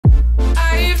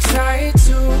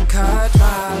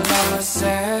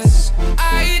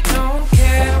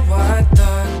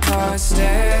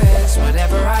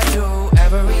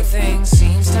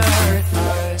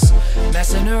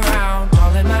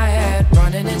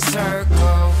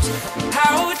circles.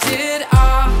 How did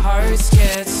our hearts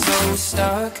get so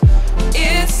stuck?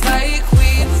 It's like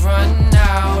we've run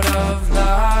out of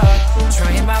luck.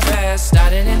 Trying my best, I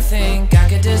didn't think I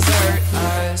could desert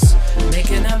us.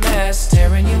 Making a mess,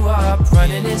 tearing you up,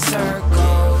 running in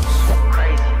circles.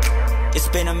 It's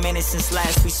been a minute since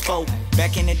last we spoke.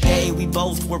 Back in the day we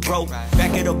both were broke.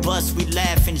 Back at the bus we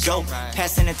laugh and joke.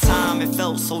 Passing the time, it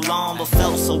felt so long but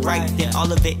felt so right. Then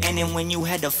all of it ended when you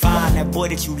had to find that boy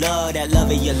that you love, that love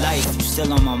of your life. You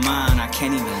still on my mind, I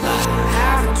can't even lie.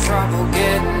 Having trouble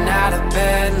getting out of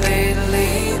bed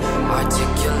lately.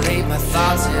 Articulate my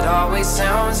thoughts, it always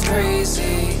sounds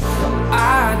crazy.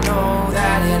 I know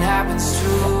that it happens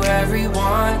to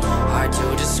everyone. Hard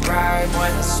to describe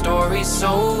when the story's so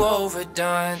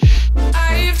overdone.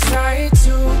 I've tried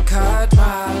to cut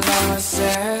my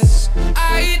losses.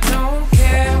 I don't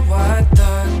care what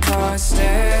the cost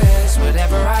is.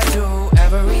 Whatever I do,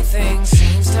 everything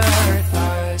seems to hurt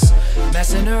us.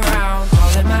 Messing around,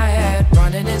 all in my head,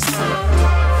 running in circles.